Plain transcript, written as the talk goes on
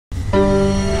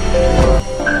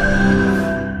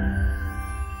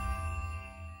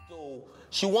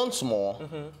she wants more.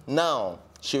 Now,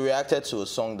 she reacted to a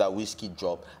song that Wizkid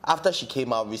dropped after she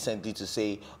came out recently to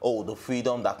say, oh, the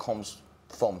freedom that comes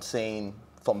from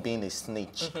being a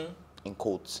snitch, in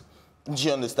quotes. Do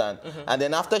you understand? And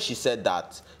then after she said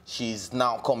that, she's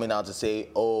now coming out to say,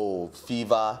 oh,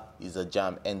 Fever is a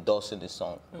jam, endorsing the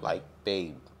song. Like,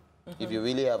 babe, if you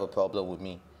really have a problem with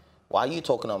me, why are you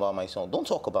talking about my song? Don't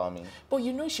talk about me. But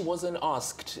you know she wasn't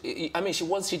asked. I mean,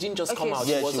 she didn't just come out.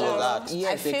 Yeah, she was asked.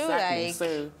 I feel like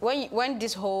So, when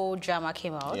this whole drama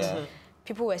came out,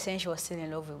 people were saying she was still in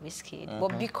love with Wizkid.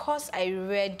 But because I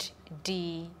read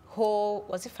the whole,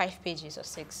 was it 5 pages or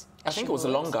 6? I think it was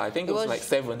longer. I think it was like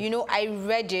 7. You know, I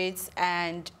read it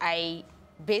and I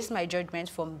based my judgment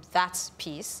from that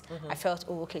piece. I felt,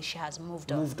 oh, okay, she has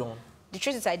moved on. The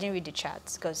truth is I didn't read the chat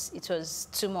because it was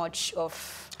too much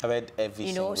of... I read every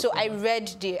single so thing. I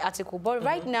read the article. But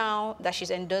right now that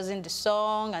she's endorsing the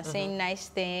song and saying nice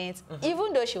things,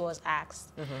 even though she was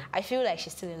asked, I feel like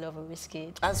she's still in love with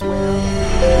Wizkid. As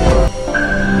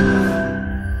well.